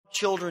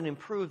children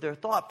improve their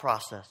thought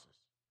processes.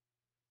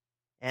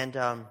 And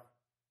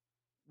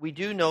we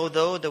do know,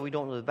 though, that we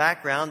don't know the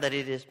background, that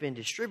it has been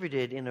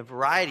distributed in a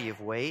variety of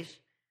ways.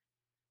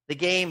 The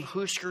game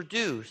Husker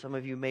Du, some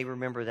of you may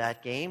remember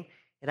that game.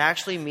 It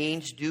actually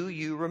means, do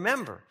you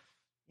remember?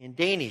 In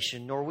Danish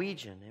and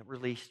Norwegian. It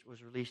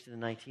was released in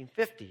the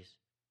 1950s.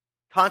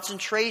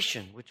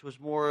 Concentration, which was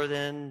more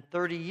than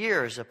 30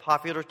 years, a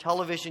popular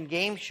television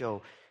game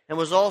show, and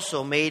was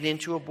also made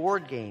into a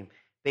board game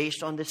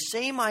based on the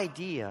same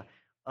idea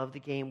of the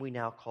game we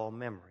now call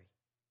memory.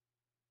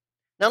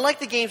 Now, like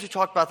the games we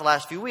talked about the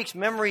last few weeks,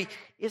 memory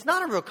is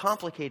not a real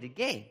complicated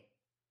game.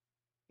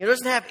 It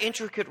doesn't have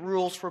intricate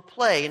rules for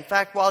play. In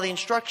fact, while the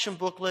instruction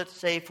booklet,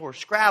 say for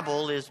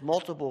Scrabble, is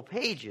multiple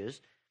pages,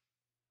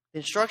 the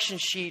instruction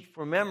sheet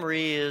for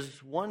memory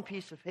is one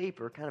piece of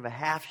paper, kind of a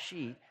half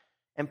sheet.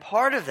 And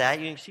part of that,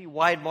 you can see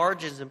wide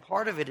margins, and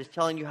part of it is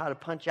telling you how to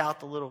punch out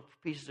the little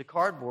pieces of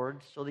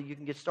cardboard so that you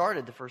can get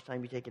started the first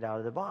time you take it out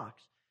of the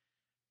box.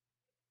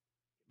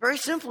 Very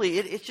simply,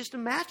 it's just a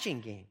matching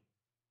game.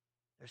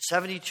 There's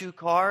 72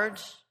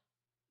 cards,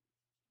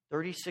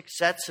 36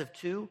 sets of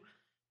 2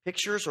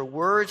 pictures or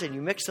words, and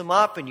you mix them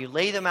up and you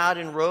lay them out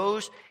in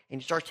rows,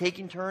 and you start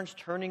taking turns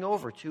turning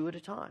over 2 at a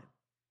time.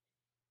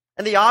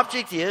 And the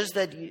object is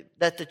that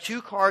the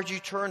 2 cards you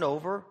turn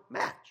over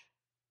match.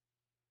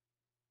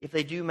 If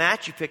they do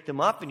match, you pick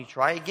them up and you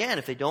try again.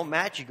 If they don't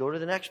match, you go to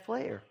the next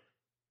player.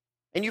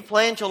 And you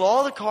play until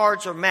all the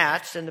cards are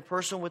matched, and the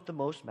person with the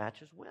most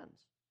matches wins.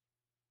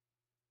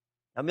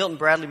 Now, Milton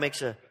Bradley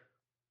makes a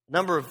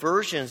number of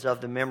versions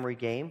of the memory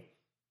game.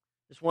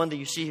 This one that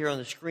you see here on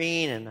the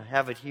screen, and I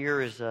have it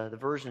here, is the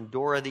version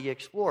Dora the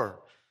Explorer.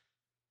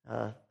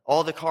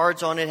 All the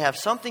cards on it have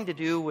something to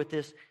do with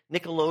this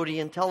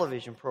Nickelodeon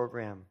television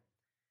program.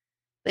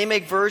 They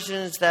make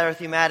versions that are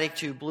thematic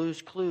to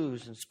Blue's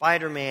Clues and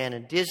Spider-Man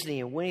and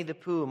Disney and Winnie the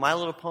Pooh, My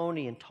Little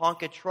Pony and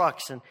Tonka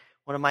Trucks, and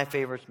one of my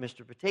favorites,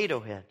 Mr. Potato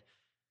Head.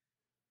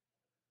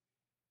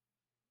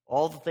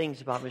 All the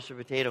things about Mr.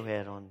 Potato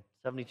Head on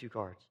 72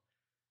 cards.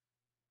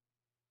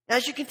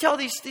 As you can tell,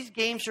 these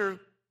games are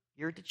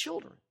geared to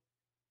children.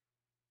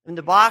 In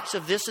the box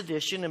of this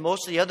edition, and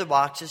most of the other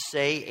boxes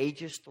say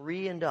ages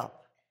 3 and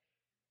up.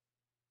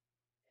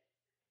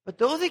 But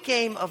though the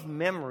game of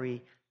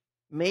memory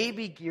may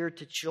be geared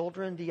to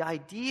children, the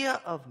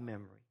idea of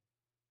memory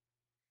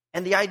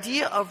and the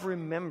idea of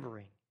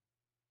remembering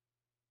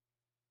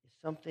is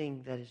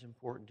something that is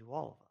important to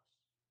all of us.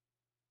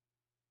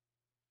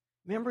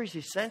 Memory is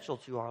essential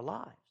to our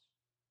lives.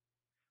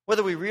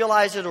 Whether we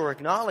realize it or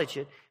acknowledge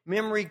it,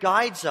 memory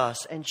guides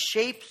us and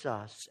shapes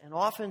us and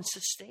often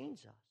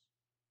sustains us.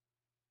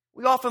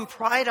 We often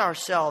pride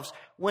ourselves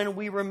when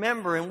we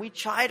remember, and we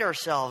chide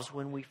ourselves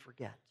when we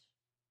forget.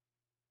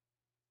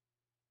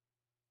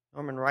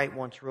 Norman Wright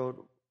once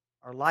wrote,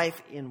 "Our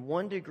life in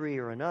one degree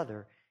or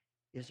another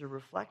is a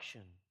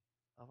reflection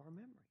of our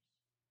memories."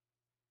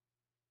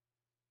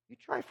 You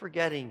try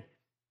forgetting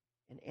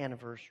an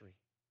anniversary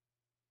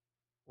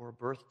or a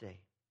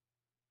birthday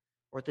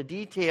or the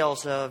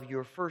details of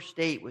your first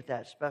date with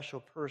that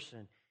special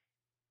person,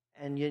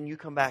 and then you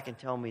come back and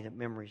tell me that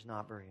memory is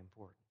not very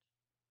important.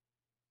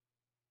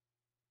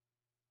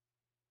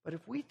 But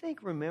if we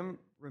think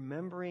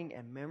remembering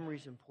and memory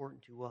is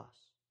important to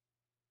us,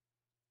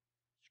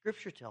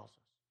 Scripture tells us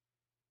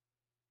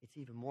it's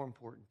even more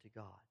important to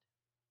God.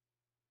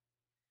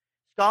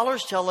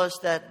 Scholars tell us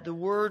that the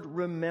word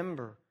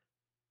remember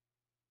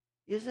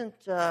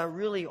isn't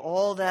really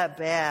all that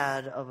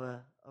bad of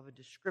a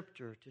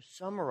descriptor to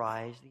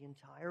summarize the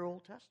entire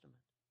Old Testament.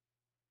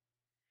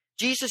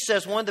 Jesus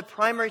says one of the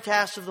primary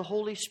tasks of the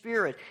Holy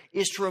Spirit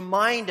is to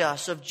remind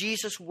us of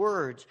Jesus'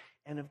 words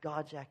and of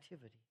God's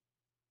activity.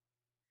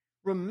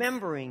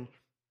 Remembering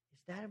is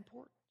that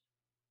important.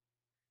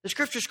 The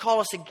Scriptures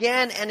call us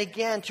again and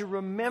again to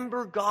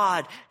remember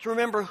God, to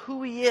remember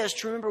who He is,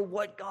 to remember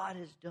what God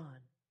has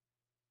done.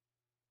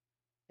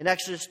 In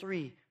Exodus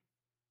 3,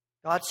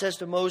 God says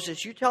to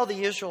Moses, "You tell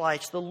the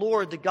Israelites, the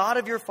Lord, the God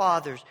of your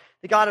fathers,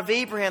 the God of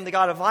Abraham, the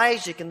God of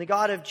Isaac, and the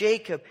God of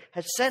Jacob,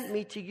 has sent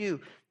me to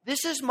you.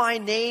 This is my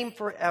name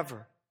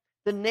forever,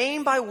 the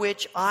name by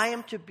which I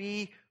am to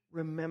be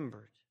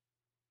remembered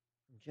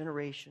from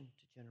generation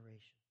to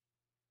generation."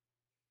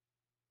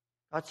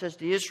 God says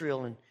to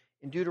Israel in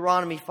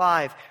Deuteronomy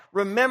 5,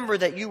 "Remember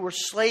that you were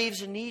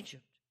slaves in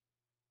Egypt,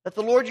 that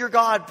the Lord your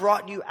God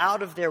brought you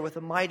out of there with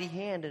a mighty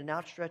hand and an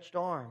outstretched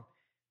arm."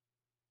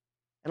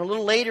 And a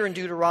little later in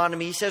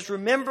Deuteronomy, he says,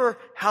 "Remember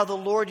how the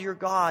Lord your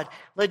God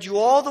led you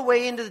all the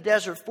way into the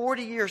desert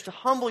 40 years to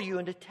humble you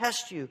and to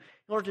test you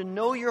in order to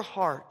know your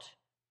heart,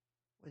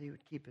 whether you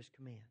would keep His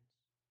commands."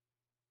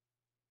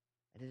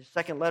 And in his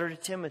second letter to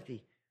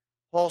Timothy,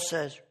 Paul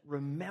says,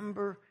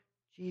 "Remember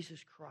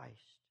Jesus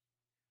Christ,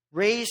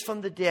 raised from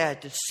the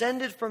dead,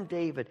 descended from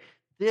David.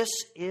 This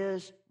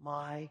is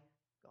my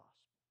gospel."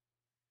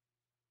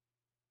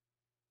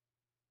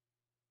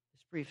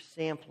 This brief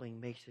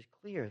sampling makes it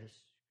clear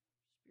this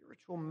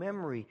spiritual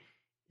memory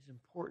is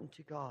important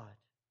to God.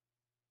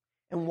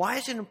 And why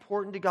is it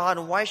important to God,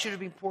 and why should it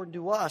be important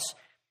to us?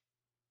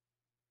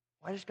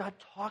 Why does God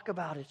talk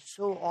about it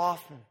so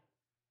often?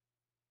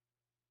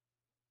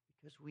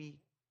 Because we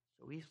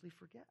so easily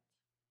forget.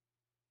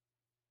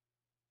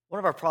 One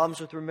of our problems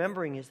with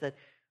remembering is that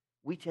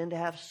we tend to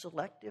have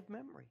selective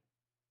memory.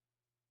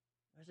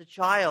 As a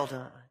child,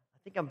 I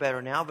think I'm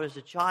better now, but as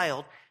a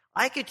child,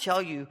 I could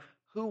tell you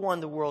who won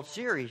the World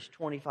Series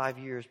 25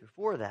 years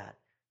before that.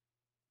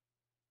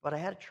 But I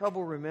had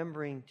trouble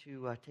remembering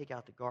to take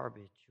out the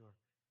garbage or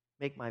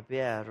make my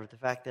bed, or the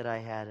fact that I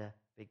had a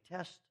big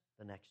test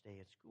the next day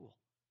at school.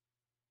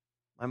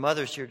 My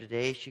mother's here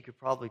today. She could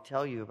probably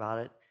tell you about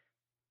it.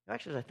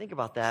 Actually, as I think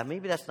about that,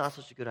 maybe that's not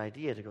such a good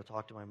idea to go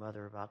talk to my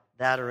mother about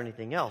that or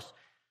anything else.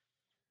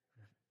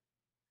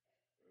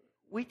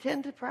 We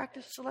tend to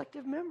practice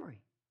selective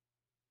memory.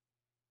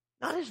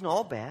 Not isn't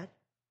all bad.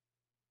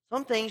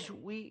 Some things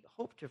we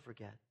hope to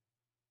forget.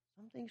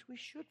 Some things we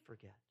should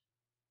forget.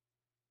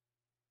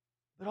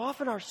 But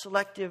often our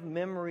selective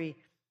memory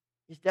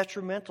is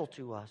detrimental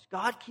to us.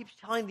 God keeps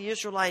telling the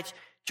Israelites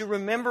to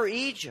remember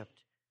Egypt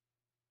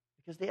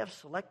because they have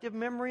selective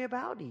memory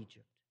about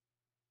Egypt.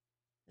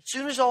 As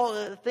soon as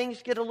all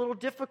things get a little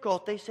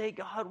difficult, they say,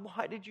 God,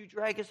 why did you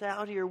drag us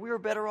out here? We were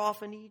better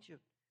off in Egypt.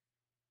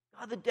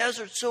 God, the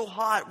desert's so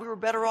hot. We were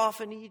better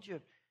off in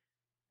Egypt.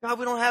 God,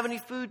 we don't have any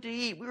food to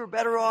eat. We were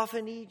better off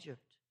in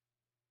Egypt.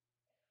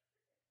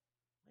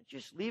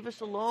 Just leave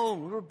us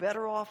alone. We were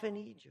better off in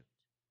Egypt.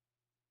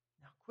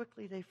 How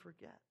quickly they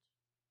forget.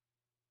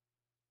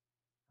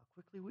 How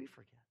quickly we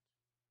forget.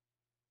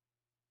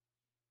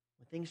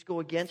 When things go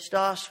against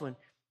us, when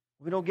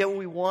we don't get what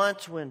we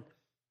want, when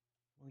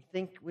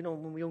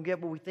we don't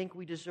get what we think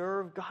we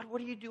deserve, God,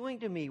 what are you doing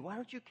to me? Why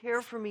don't you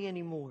care for me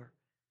anymore?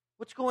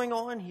 What's going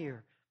on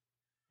here?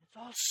 It's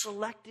all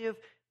selective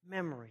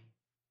memory,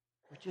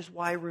 which is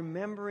why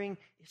remembering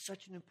is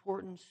such an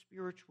important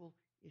spiritual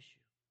issue.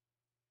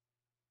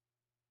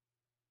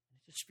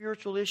 It's a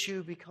spiritual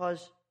issue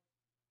because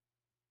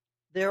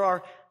there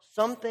are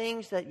some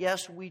things that,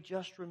 yes, we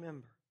just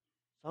remember.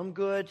 Some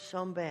good,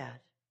 some bad.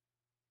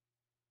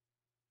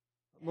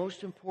 But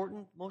most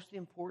important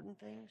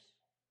things,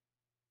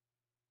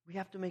 we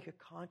have to make a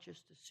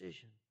conscious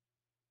decision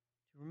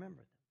to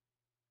remember them.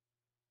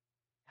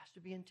 It has to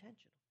be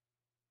intentional.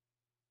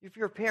 If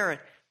you're a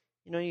parent,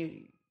 how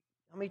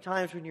many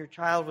times when your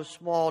child was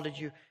small did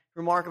you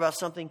remark about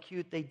something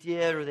cute they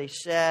did or they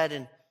said,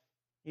 and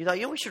you thought,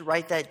 we should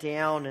write that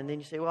down, and then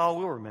you say, well,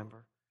 we'll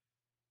remember.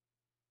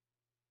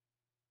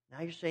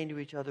 Now you're saying to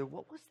each other,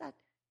 what was that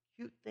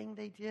cute thing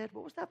they did?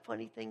 What was that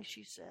funny thing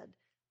she said?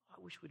 Oh,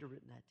 I wish we'd have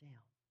written that down.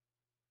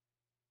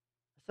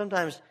 I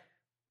sometimes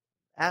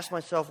ask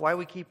myself why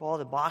we keep all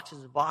the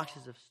boxes and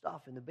boxes of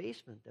stuff in the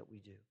basement that we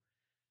do.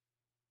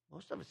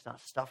 Most of it's not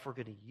stuff we're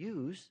going to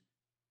use.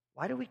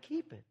 Why do we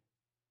keep it?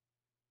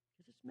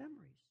 Because it's memories.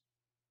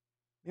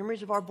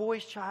 Memories of our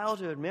boys'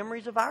 childhood,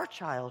 memories of our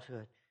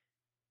childhood.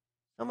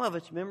 Some of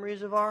it's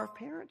memories of our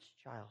parents'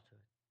 childhood.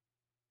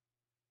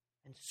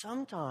 And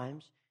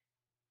sometimes,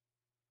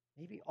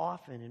 maybe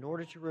often, in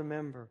order to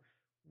remember,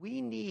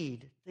 we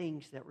need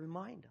things that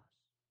remind us.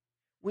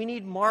 We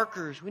need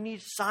markers. We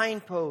need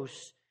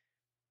signposts.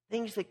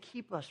 Things that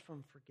keep us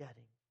from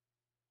forgetting.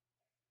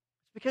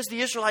 It's because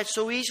the Israelites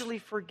so easily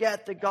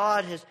forget that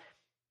God has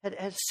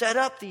set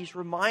up these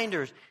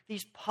reminders,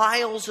 these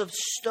piles of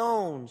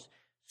stones,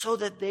 so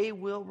that they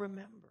will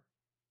remember.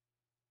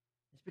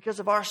 It's because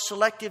of our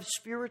selective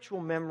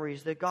spiritual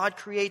memories that God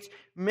creates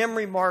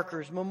memory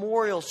markers,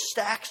 memorials,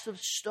 stacks of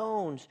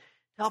stones to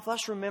help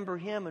us remember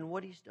Him and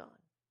what He's done.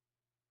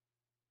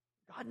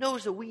 God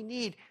knows that we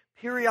need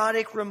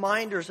periodic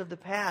reminders of the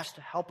past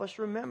to help us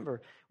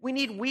remember. We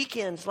need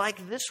weekends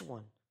like this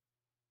one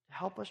to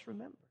help us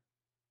remember.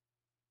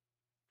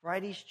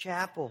 Friday's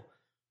chapel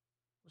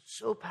was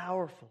so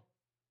powerful.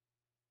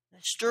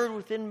 It stirred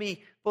within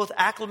me both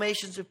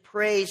acclamations of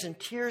praise and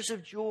tears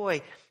of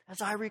joy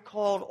as I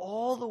recalled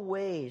all the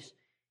ways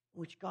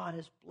in which God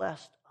has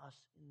blessed us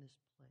in this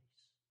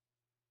place.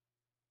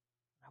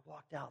 I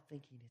walked out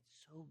thinking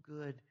it's so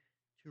good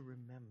to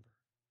remember.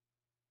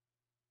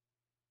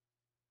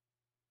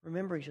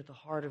 Remembering is at the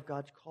heart of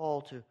God's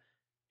call to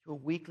a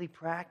weekly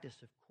practice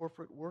of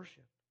corporate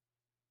worship.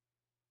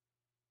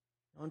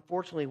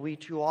 Unfortunately, we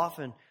too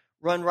often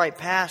run right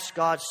past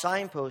God's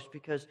signpost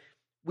because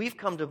we've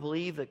come to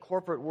believe that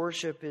corporate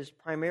worship is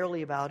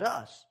primarily about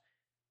us.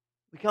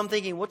 We come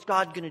thinking, what's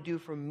God going to do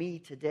for me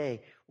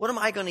today? What am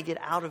I going to get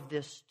out of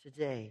this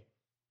today?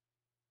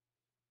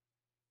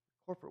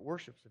 Corporate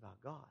worship's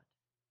about God.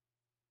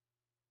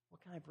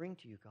 What can I bring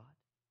to you, God?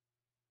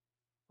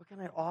 What can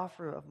I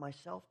offer of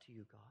myself to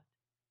you, God?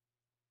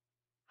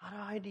 How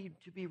do I need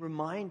to be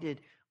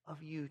reminded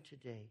of you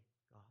today,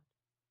 God?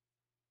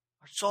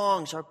 Our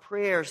songs, our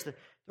prayers, the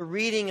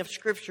reading of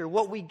Scripture,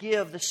 what we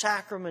give, the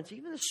sacraments,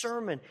 even the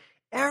sermon,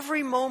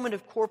 every moment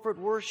of corporate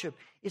worship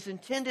is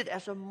intended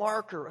as a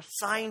marker, a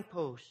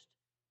signpost,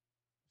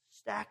 a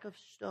stack of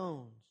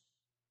stones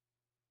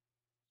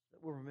that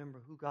we'll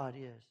remember who God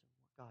is and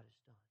what God has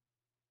done.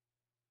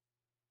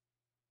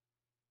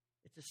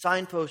 It's a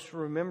signpost for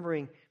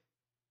remembering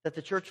that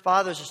the church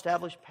fathers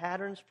established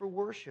patterns for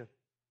worship,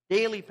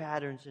 daily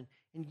patterns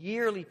and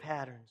yearly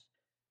patterns.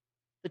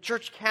 The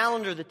church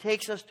calendar that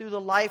takes us through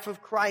the life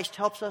of Christ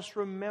helps us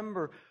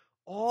remember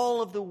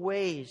all of the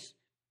ways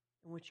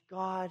in which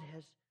God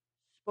has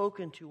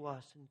spoken to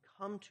us and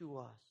come to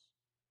us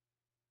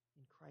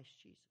in Christ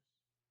Jesus.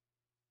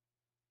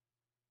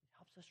 It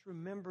helps us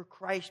remember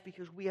Christ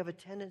because we have a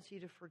tendency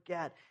to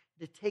forget,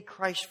 to take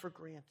Christ for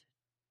granted.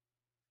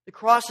 The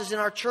crosses in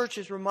our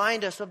churches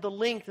remind us of the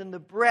length and the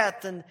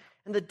breadth and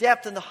the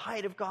depth and the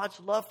height of God's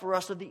love for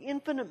us, of the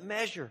infinite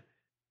measure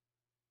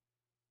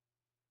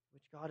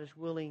which God is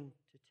willing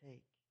to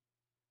take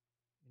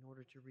in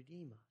order to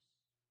redeem us.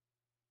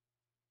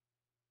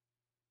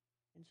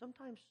 And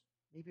sometimes,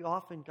 maybe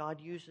often, God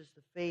uses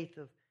the faith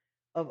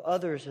of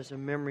others as a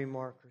memory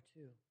marker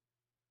too.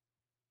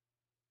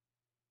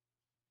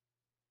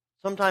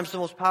 Sometimes the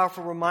most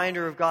powerful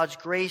reminder of God's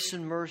grace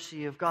and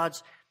mercy, of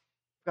God's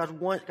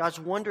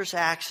wondrous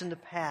acts in the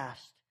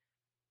past,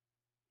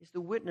 is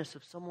the witness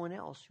of someone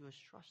else who has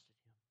trusted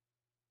Him.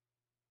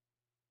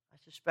 I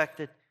suspect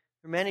that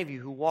for many of you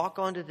who walk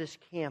onto this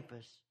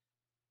campus,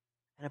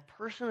 and a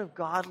person of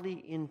godly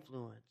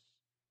influence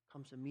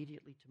comes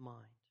immediately to mind.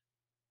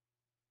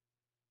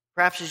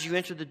 Perhaps as you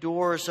enter the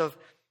doors of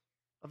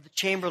the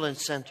Chamberlain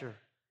Center,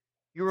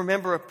 you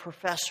remember a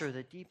professor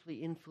that deeply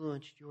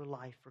influenced your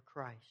life for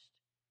Christ.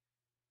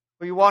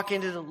 Or you walk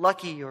into the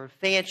Lucky or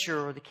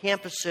Fancher or the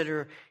Campus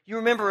Center, you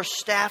remember a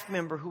staff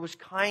member who was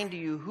kind to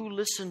you, who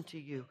listened to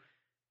you,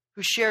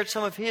 who shared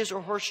some of his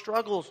or her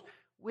struggles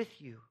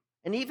with you.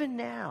 And even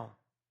now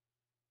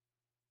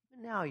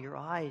your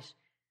eyes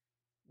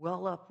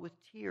well up with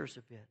tears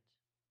a bit.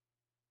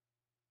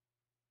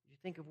 You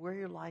think of where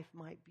your life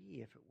might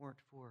be if it weren't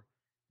for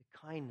the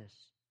kindness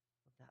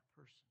of that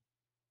person.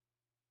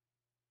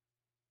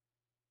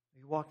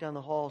 You walk down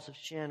the halls of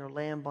Shen or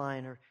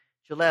Lambine or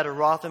Gillette or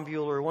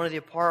Rothenbuehler or one of the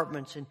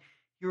apartments, and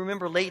you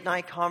remember late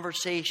night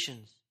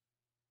conversations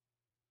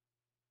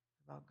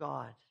about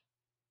God,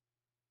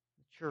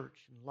 the church,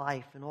 and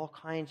life, and all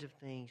kinds of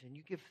things. And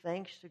you give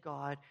thanks to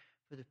God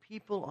for the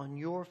people on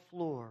your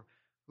floor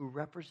who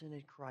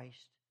represented Christ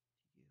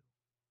to you.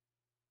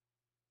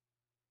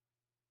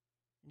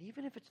 And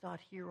even if it's not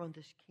here on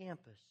this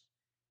campus,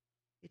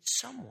 it's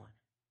someone.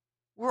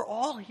 We're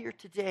all here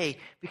today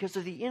because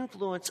of the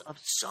influence of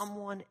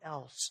someone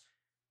else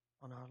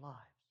on our lives.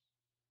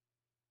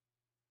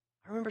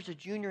 I remember as a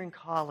junior in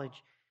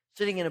college,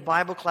 sitting in a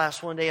Bible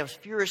class one day, I was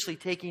furiously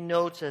taking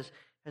notes as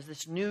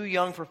this new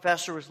young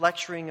professor was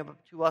lecturing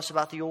to us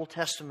about the Old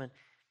Testament.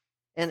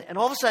 And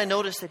all of a sudden I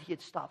noticed that he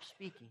had stopped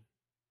speaking.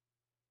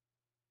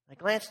 I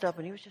glanced up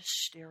and he was just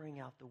staring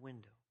out the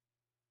window.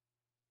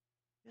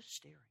 Just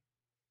staring.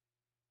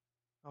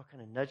 We all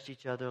kind of nudged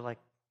each other like,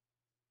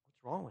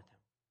 what's wrong with him?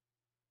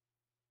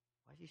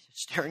 Why is he just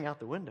staring out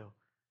the window?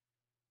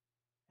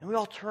 And we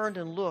all turned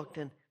and looked,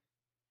 and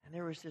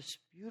there was this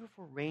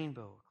beautiful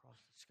rainbow across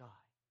the sky.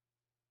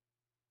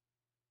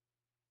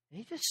 And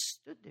he just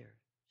stood there,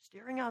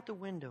 staring out the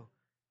window,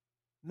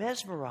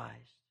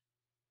 mesmerized,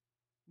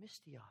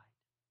 misty-eyed.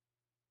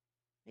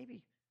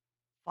 Maybe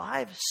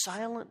 5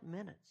 silent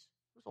minutes.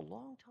 It was a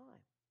long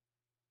time.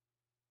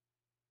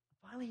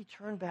 Finally, he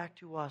turned back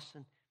to us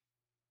and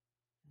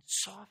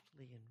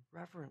softly and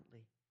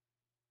reverently,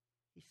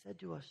 he said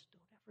to us,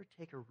 don't ever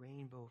take a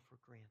rainbow for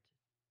granted.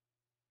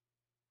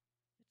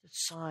 It's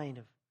a sign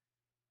of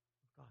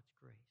God's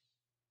grace.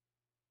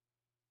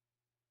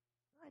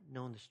 I'd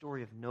known the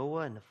story of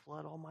Noah and the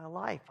flood all my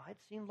life. I'd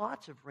seen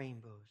lots of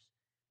rainbows.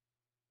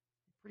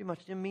 It pretty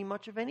much didn't mean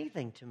much of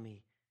anything to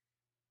me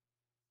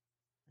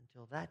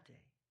until that day.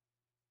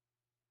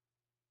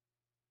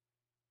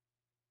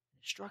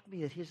 It struck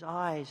me that his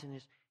eyes and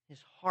his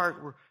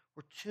heart were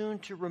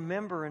tuned to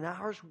remember, and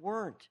ours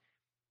weren't.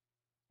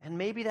 And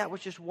maybe that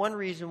was just one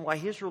reason why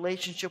his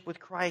relationship with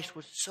Christ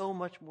was so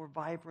much more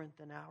vibrant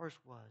than ours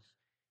was.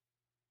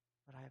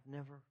 But I have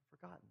never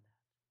forgotten that.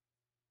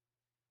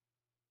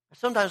 I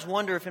sometimes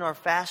wonder if in our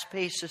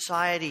fast-paced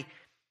society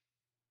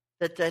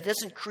that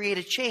doesn't create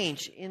a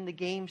change in the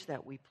games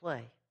that we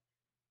play.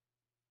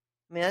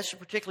 I mean, that's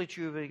particularly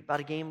true about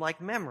a game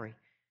like Memory.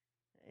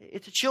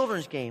 It's a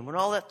children's game. We're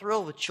not all that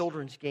thrilled with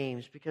children's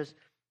games because,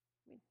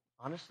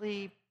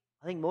 honestly,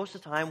 I think most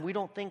of the time we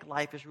don't think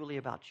life is really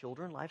about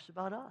children. Life's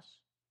about us.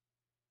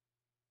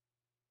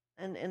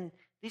 And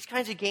these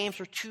kinds of games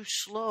are too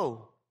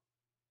slow.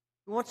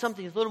 We want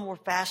something that's a little more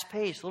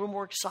fast-paced, a little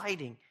more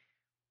exciting.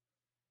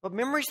 But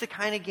Memory's the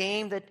kind of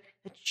game that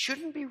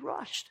shouldn't be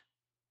rushed.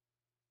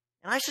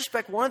 And I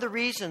suspect one of the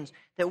reasons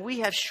that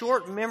we have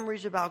short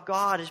memories about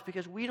God is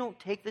because we don't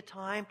take the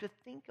time to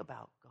think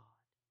about God.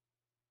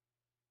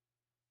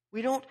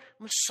 We don't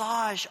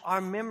massage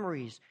our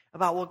memories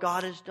about what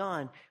God has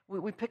done.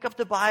 We pick up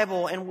the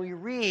Bible and we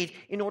read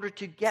in order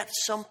to get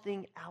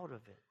something out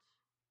of it.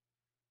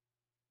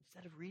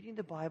 Instead of reading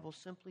the Bible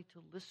simply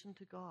to listen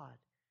to God,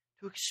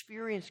 to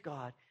experience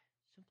God,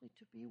 simply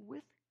to be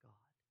with God.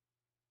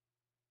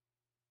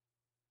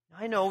 Now,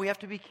 I know we have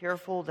to be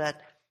careful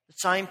that the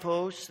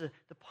signposts,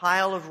 the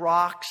pile of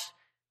rocks,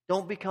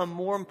 don't become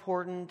more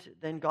important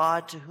than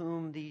God to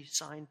whom these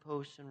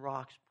signposts and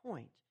rocks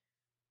point.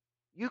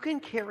 You can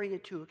carry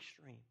it to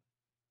extreme.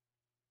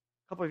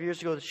 A couple of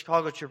years ago, the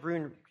Chicago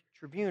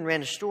Tribune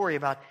ran a story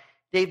about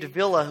Dave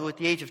Davila, who at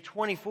the age of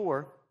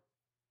 24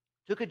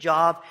 took a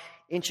job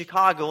in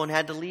Chicago and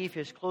had to leave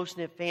his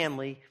close-knit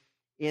family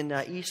in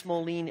East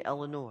Moline,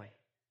 Illinois.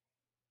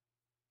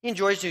 He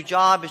enjoyed his new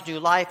job, his new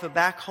life, but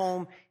back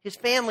home, his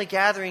family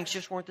gatherings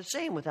just weren't the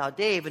same without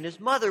Dave, and his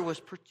mother was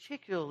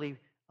particularly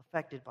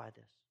affected by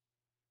this.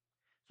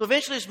 So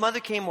eventually his mother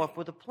came up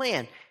with a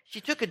plan. She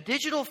took a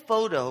digital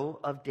photo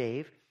of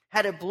Dave,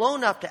 had it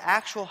blown up to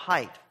actual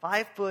height,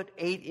 5 foot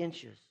 8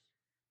 inches.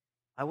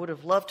 I would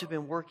have loved to have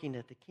been working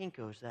at the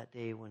Kinko's that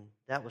day when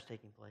that was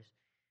taking place.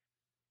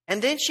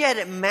 And then she had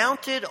it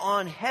mounted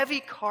on heavy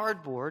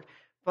cardboard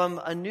from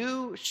a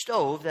new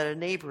stove that a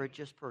neighbor had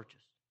just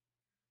purchased.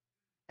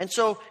 And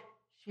so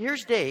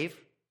here's Dave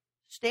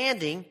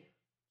standing,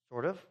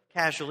 sort of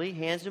casually,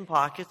 hands in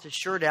pockets, his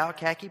shirt out,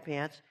 khaki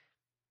pants,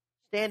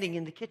 standing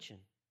in the kitchen.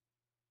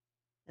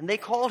 And they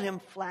called him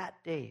Flat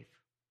Dave.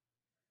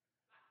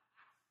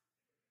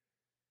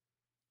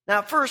 Now,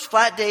 at first,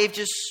 Flat Dave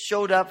just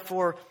showed up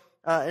for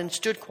and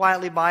stood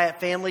quietly by at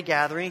family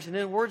gatherings, and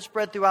then word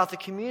spread throughout the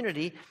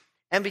community,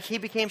 and he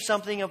became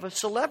something of a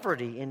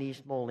celebrity in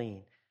East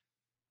Moline.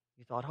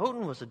 You thought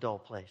Houghton was a dull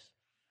place.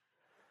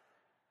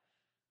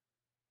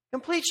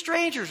 Complete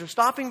strangers are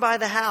stopping by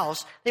the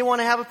house. They want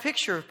to have a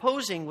picture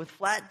posing with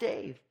Flat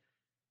Dave.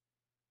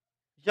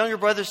 His younger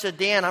brother said,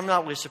 Dan, I'm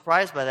not really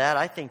surprised by that.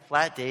 I think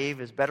Flat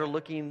Dave is better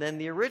looking than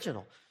the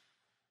original.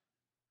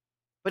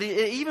 But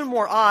even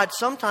more odd,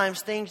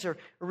 sometimes things are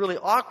really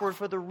awkward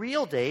for the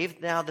real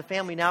Dave. Now, the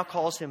family now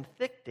calls him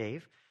Thick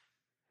Dave.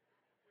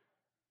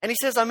 And he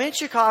says, I'm in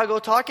Chicago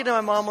talking to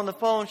my mom on the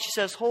phone. She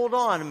says, hold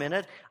on a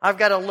minute. I've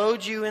got to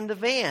load you in the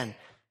van.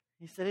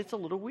 He said, it's a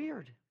little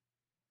weird.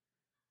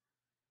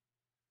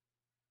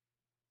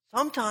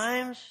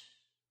 Sometimes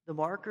the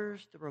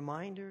markers, the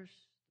reminders,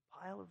 the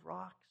pile of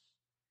rocks,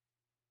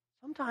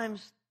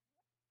 sometimes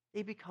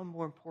they become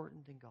more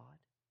important than God.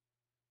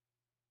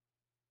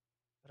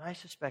 But I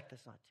suspect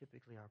that's not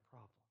typically our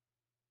problem.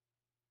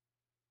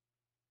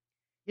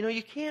 You know,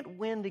 you can't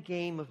win the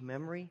game of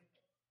memory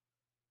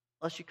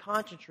unless you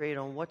concentrate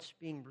on what's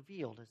being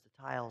revealed as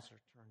the tiles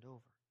are turned over.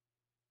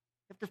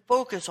 You have to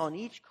focus on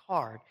each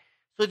card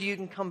so that you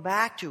can come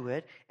back to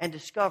it and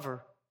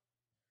discover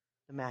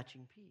the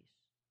matching piece.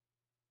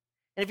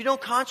 And if you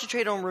don't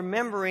concentrate on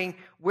remembering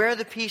where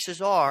the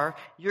pieces are,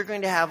 you're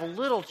going to have a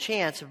little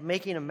chance of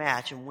making a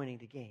match and winning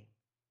the game.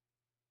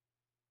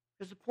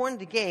 Because the point of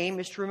the game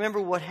is to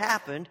remember what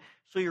happened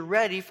so you're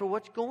ready for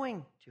what's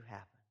going to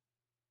happen.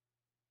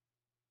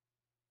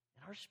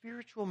 And our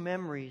spiritual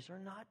memories are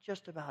not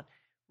just about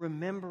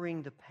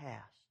remembering the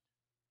past,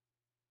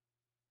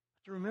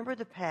 but to remember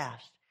the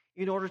past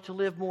in order to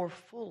live more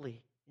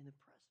fully in the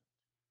present.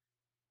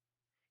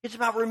 It's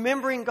about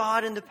remembering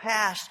God in the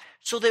past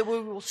so that we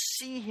will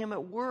see Him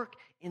at work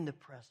in the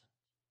present.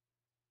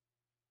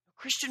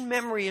 Christian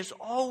memory is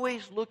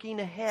always looking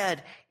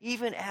ahead,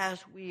 even as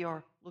we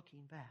are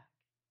looking back.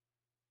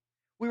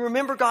 We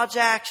remember God's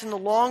acts in the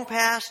long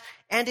past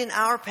and in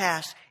our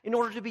past in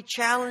order to be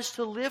challenged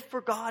to live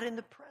for God in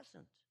the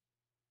present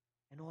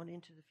and on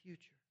into the future.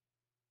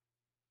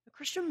 The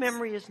Christian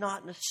memory is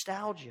not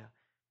nostalgia.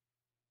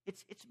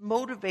 It's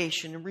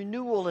motivation and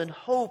renewal and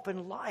hope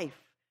and life.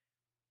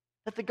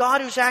 That the God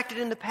who's acted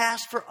in the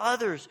past for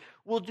others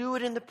will do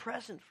it in the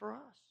present for us.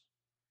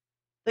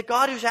 The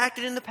God who's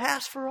acted in the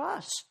past for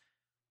us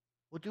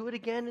will do it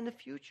again in the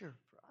future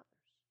for others.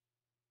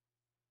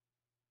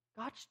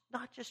 God's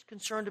not just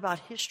concerned about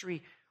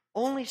history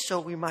only so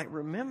we might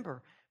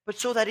remember, but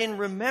so that in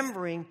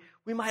remembering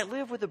we might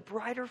live with a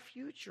brighter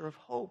future of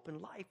hope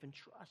and life and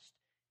trust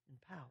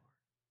and power.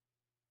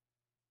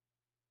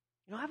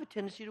 You know, I have a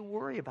tendency to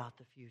worry about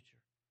the future.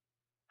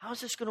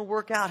 How's this going to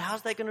work out?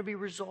 How's that going to be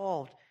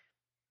resolved?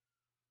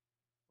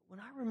 When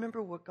I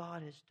remember what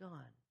God has done,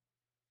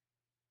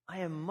 I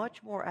am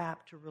much more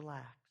apt to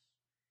relax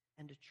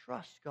and to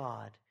trust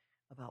God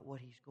about what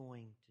He's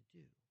going to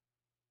do.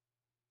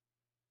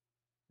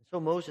 And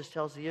so Moses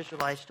tells the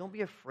Israelites, don't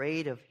be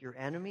afraid of your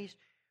enemies.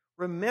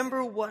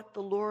 Remember what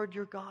the Lord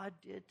your God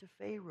did to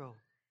Pharaoh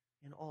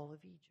and all of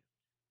Egypt.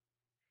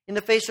 In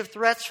the face of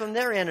threats from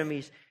their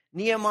enemies,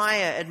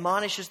 Nehemiah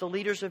admonishes the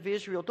leaders of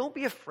Israel, don't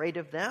be afraid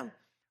of them.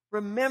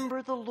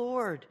 Remember the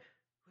Lord,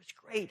 who is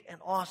great and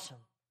awesome.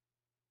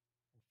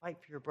 Fight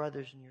for your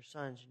brothers and your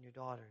sons and your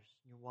daughters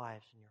and your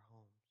wives and your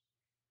homes.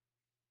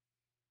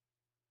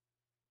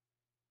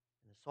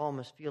 And the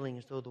psalmist, feeling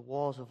as though the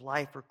walls of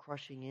life are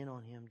crushing in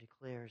on him,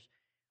 declares,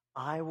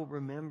 I will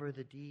remember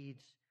the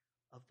deeds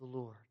of the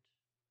Lord.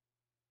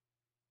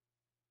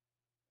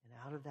 And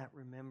out of that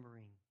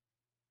remembering,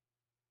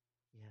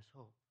 he has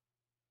hope.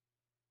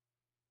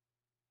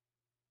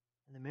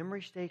 And the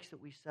memory stakes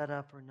that we set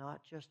up are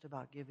not just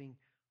about giving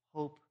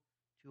hope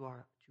to us.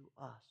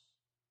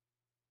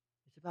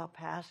 It's about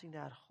passing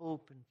that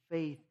hope and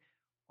faith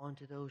on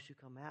to those who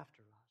come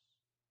after us.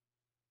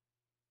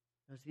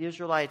 As the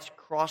Israelites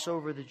cross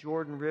over the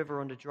Jordan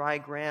River onto dry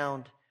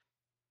ground,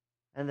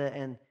 and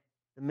the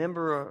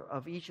member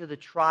of each of the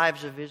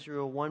tribes of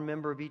Israel, one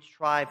member of each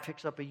tribe,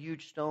 picks up a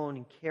huge stone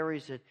and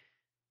carries it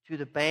to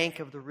the bank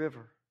of the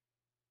river.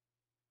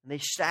 And they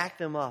stack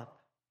them up.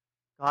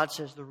 God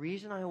says, the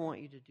reason I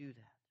want you to do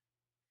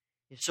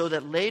that is so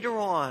that later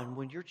on,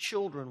 when your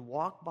children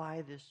walk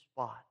by this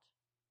spot,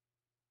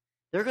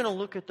 they're going to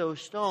look at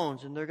those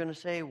stones and they're going to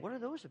say, what are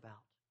those about?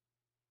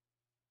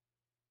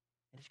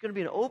 And it's going to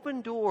be an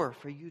open door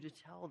for you to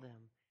tell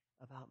them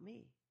about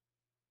me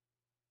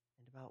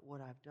and about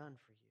what I've done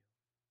for you.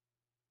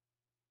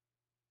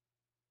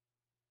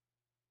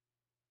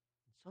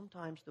 And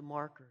sometimes the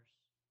markers,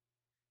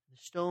 the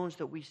stones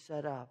that we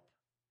set up,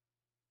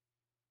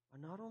 are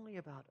not only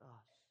about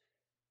us,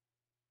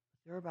 but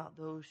they're about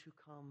those who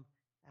come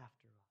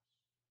after us.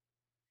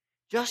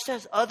 Just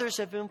as others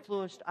have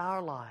influenced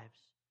our lives,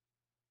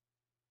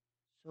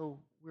 so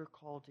we're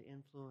called to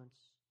influence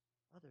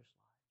others' lives.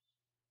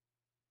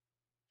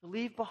 To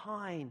leave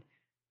behind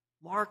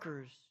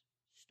markers,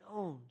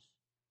 stones,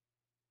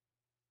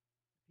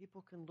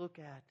 people can look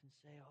at and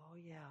say, oh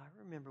yeah,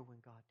 I remember when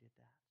God did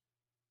that.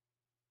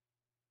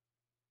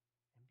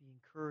 And be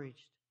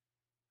encouraged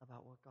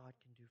about what God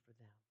can do for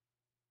them.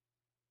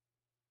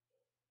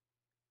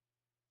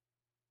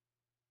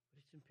 But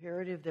it's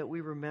imperative that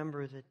we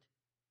remember that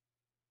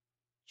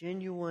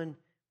genuine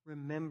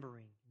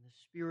remembering in the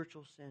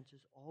spiritual sense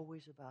is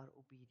always about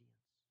obedience.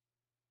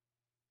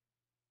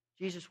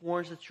 Jesus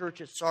warns the church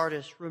at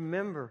Sardis,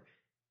 remember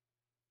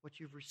what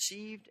you've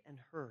received and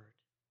heard,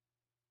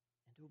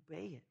 and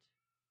obey it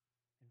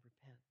and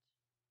repent.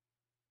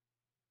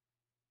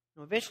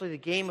 Now, eventually, the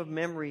game of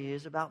memory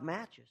is about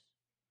matches.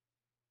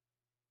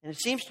 And it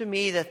seems to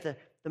me that the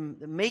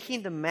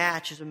making the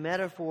match is a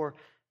metaphor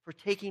for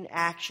taking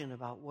action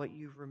about what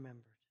you've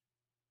remembered.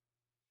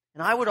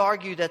 And I would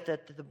argue that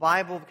the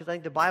Bible, because I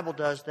think the Bible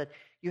does, that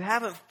you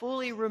haven't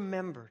fully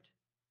remembered.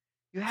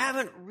 You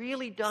haven't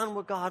really done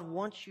what God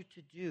wants you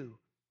to do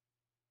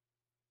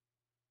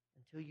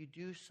until you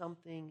do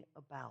something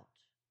about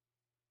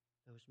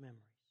those memories.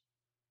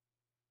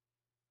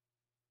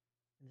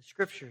 In the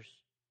Scriptures,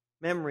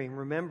 memory and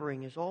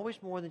remembering is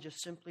always more than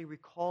just simply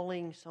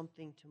recalling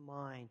something to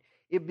mind.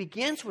 It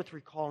begins with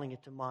recalling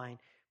it to mind,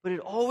 but it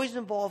always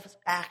involves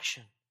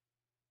action.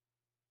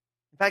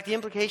 In fact, the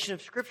implication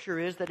of Scripture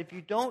is that if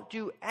you don't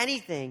do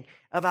anything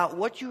about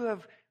what you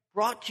have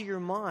brought to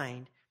your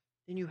mind,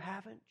 then you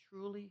haven't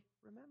truly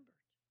remembered.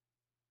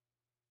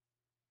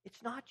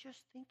 It's not just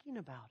thinking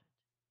about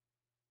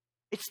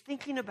it. It's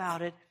thinking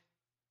about it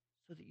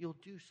so that you'll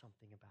do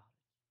something about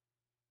it.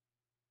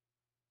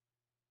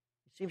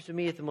 It seems to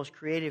me that the most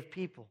creative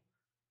people,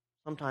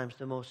 sometimes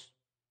the most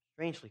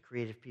strangely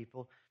creative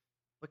people,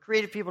 but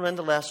creative people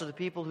nonetheless, are the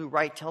people who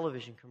write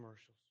television commercials.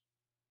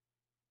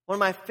 One of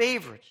my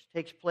favorites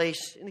takes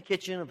place in the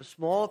kitchen of a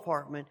small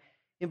apartment,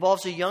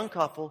 involves a young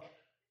couple.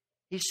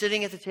 He's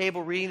sitting at the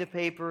table reading the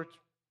paper.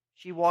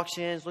 She walks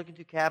in, is looking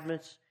through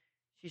cabinets.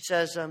 She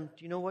says, do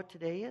you know what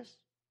today is?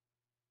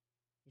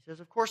 He says,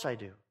 of course I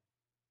do.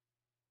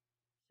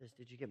 He says,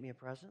 did you get me a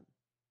present?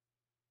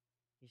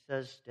 He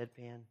says,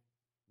 deadpan,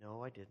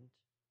 no, I didn't.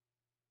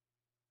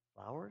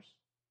 Flowers?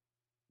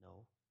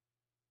 No.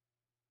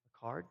 A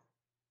card?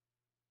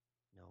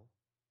 No.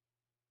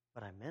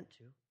 But I meant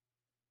to.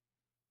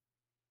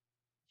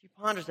 She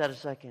ponders that a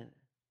second.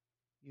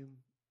 You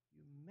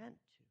meant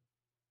to.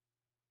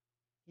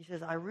 He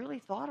says, I really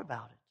thought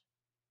about it.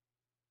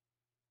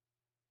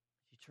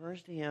 She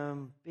turns to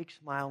him, big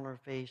smile on her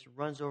face,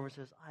 runs over and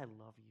says, I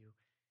love you.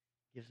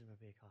 Gives him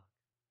a big hug.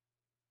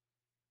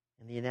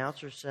 And the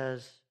announcer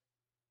says,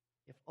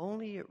 if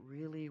only it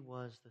really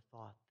was the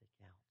thought that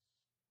counts.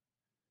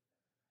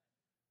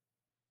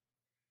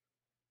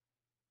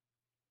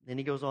 Then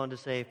he goes on to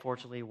say,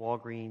 fortunately,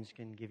 Walgreens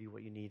can give you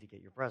what you need to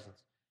get your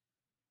presents.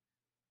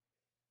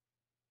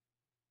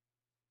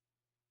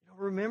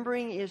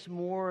 Remembering is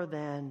more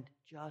than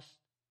just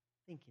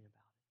thinking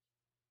about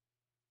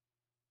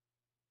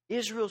it.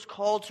 Israel's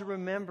called to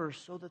remember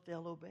so that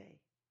they'll obey.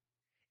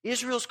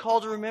 Israel's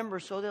called to remember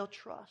so they'll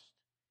trust.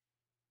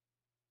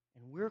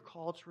 And we're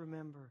called to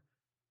remember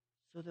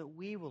so that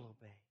we will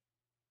obey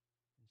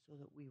and so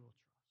that we will trust.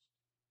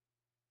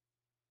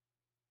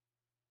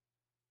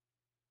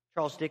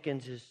 Charles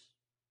Dickens is,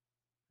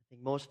 I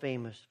think, most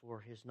famous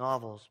for his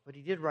novels, but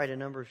he did write a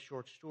number of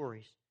short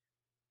stories.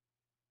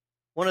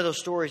 One of those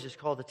stories is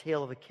called The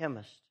Tale of a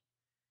Chemist.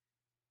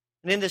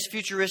 And in this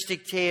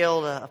futuristic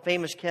tale, a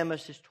famous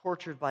chemist is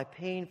tortured by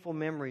painful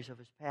memories of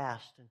his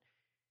past. And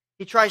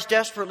he tries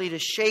desperately to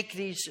shake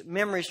these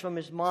memories from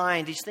his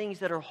mind, these things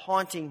that are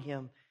haunting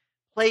him,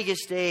 plague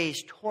his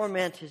days,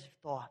 torment his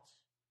thoughts.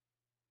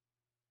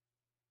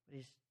 But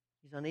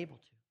he's unable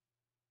to.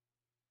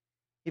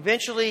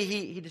 Eventually,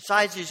 he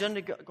decides he's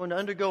going to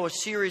undergo a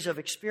series of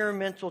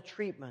experimental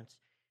treatments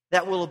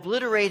that will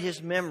obliterate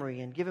his memory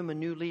and give him a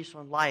new lease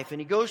on life.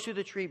 And he goes through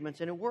the treatments,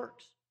 and it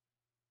works.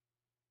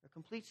 A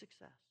complete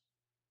success.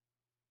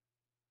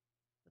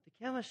 But the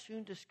chemist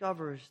soon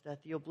discovers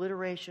that the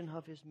obliteration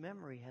of his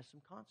memory has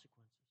some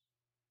consequences.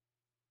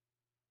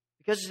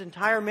 Because his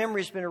entire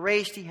memory has been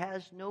erased, he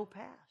has no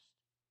past.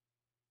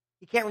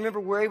 He can't remember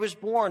where he was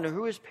born or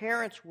who his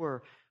parents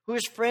were, who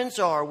his friends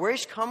are, where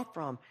he's come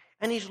from.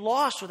 And he's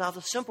lost without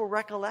the simple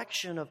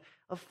recollection of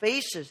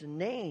faces and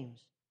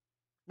names.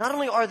 Not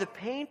only are the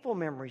painful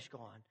memories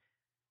gone,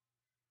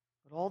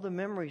 but all the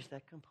memories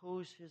that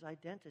compose his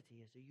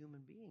identity as a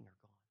human being are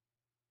gone.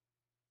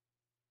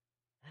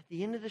 At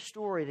the end of the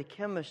story, the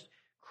chemist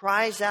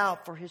cries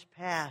out for his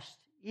past,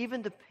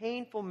 even the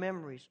painful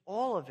memories,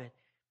 all of it.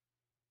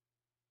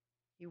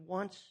 He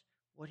wants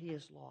what he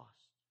has lost.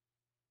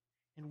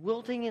 And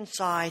wilting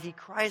inside, he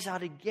cries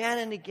out again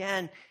and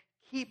again,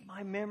 "Keep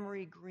my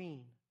memory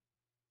green.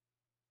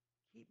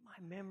 Keep my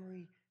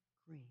memory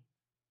green.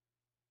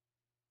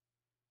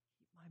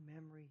 Keep my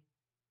memory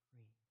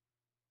green."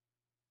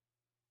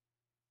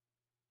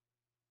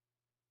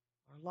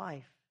 Our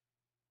life,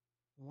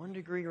 in one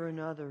degree or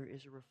another,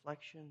 is a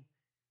reflection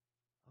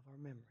of our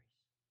memories.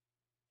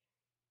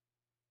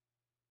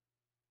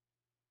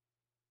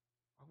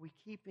 Are we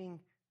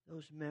keeping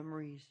those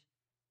memories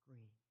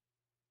green?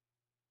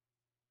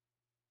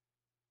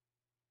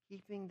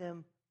 Keeping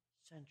them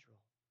central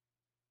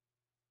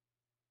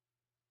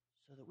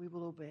so that we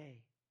will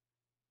obey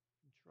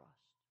and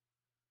trust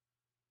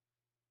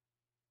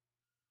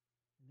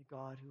in the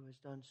God who has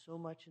done so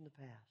much in the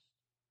past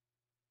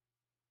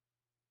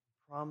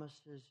and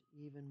promises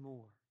even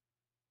more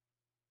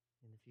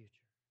in the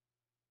future.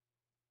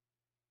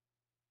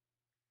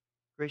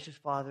 Gracious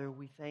Father,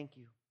 we thank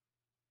you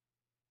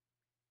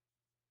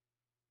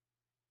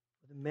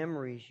for the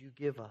memories you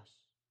give us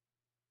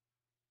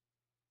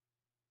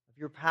of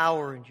your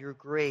power and your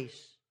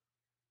grace,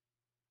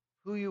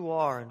 who you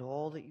are and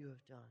all that you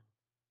have done.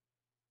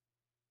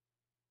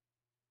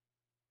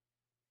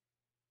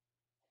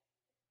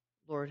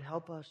 Lord,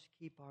 help us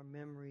keep our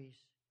memories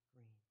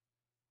green.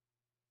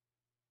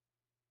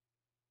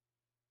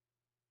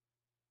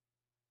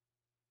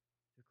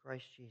 Through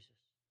Christ Jesus.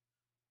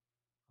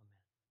 Amen.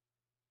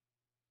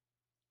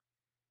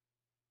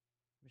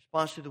 In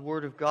response to the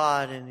Word of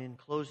God, and in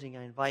closing,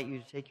 I invite you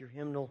to take your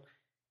hymnal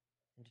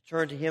and to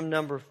turn to hymn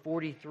number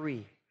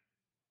 43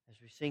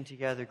 as we sing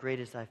together, "Great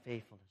is Thy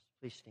Faithfulness."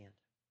 Please stand.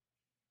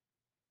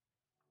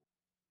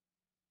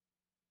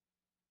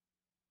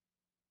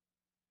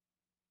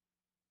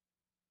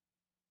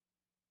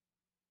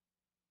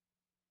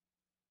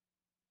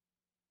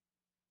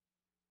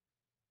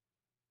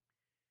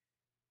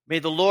 May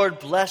the Lord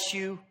bless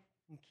you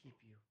and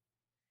keep you.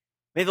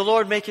 May the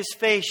Lord make his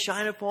face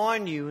shine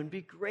upon you and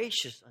be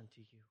gracious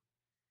unto you.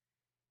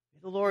 May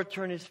the Lord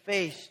turn his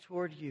face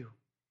toward you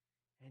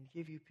and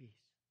give you peace.